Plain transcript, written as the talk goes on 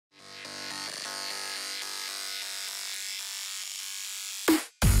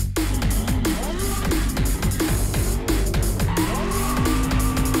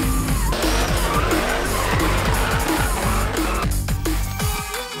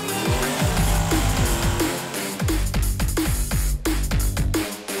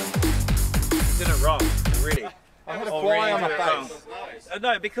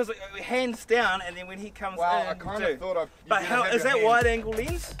No, because it hands down, and then when he comes in, I kind of thought But how is that wide angle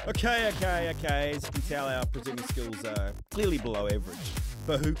lens? Okay. As you can tell, our presenting skills are clearly below average.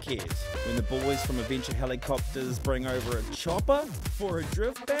 But who cares? When the boys from Adventure Helicopters bring over a chopper for a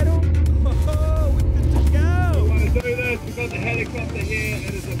drift battle, oh, we're good to go! We want to do this, we've got the helicopter here,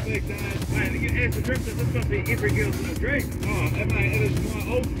 it is a big day. Mate, as a drifter, this must be every girl's little dream. Oh, mate, it is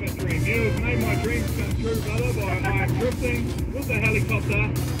my ultimate dream. You have made my dreams come true, brother, by drifting with the helicopter,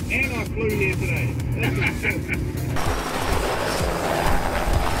 and I flew here today. This is good.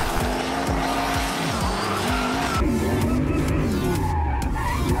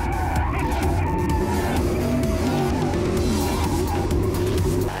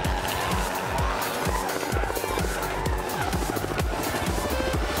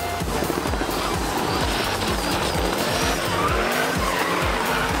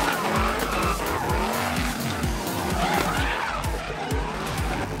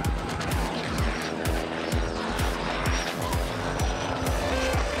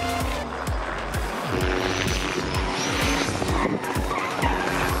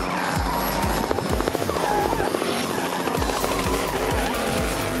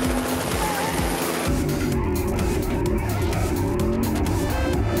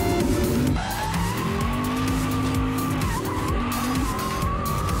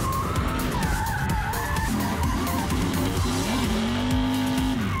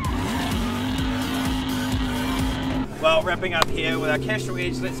 Well, wrapping up here with our Castro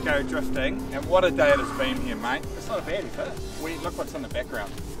Edge Let's Go drifting. And what a day it has been here, mate. It's not a bad effort. Look what's in the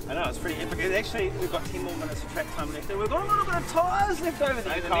background. I know, it's pretty epic. Actually, we've got 10 more minutes of track time left, and we've got a little bit of tyres left over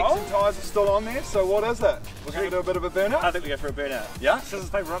there. The next tyres are still on there, so what is it? We're going to do a bit of a burnout? I think we go for a burnout. Yeah?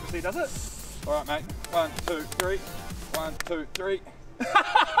 Scissors, paper, rock, see, does it? Alright, mate. 1, 2, 3. 1, 2, 3.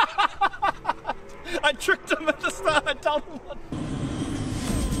 I tricked him at the start, I told him what.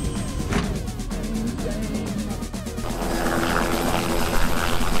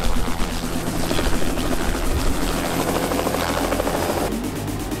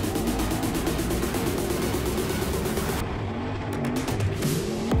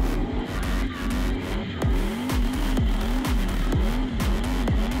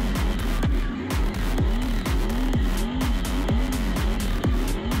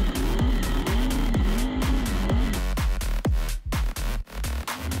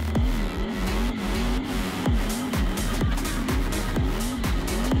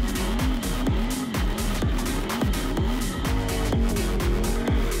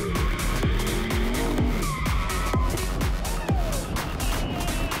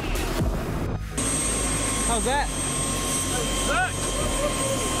 How's that? That was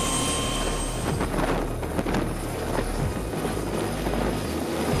sick.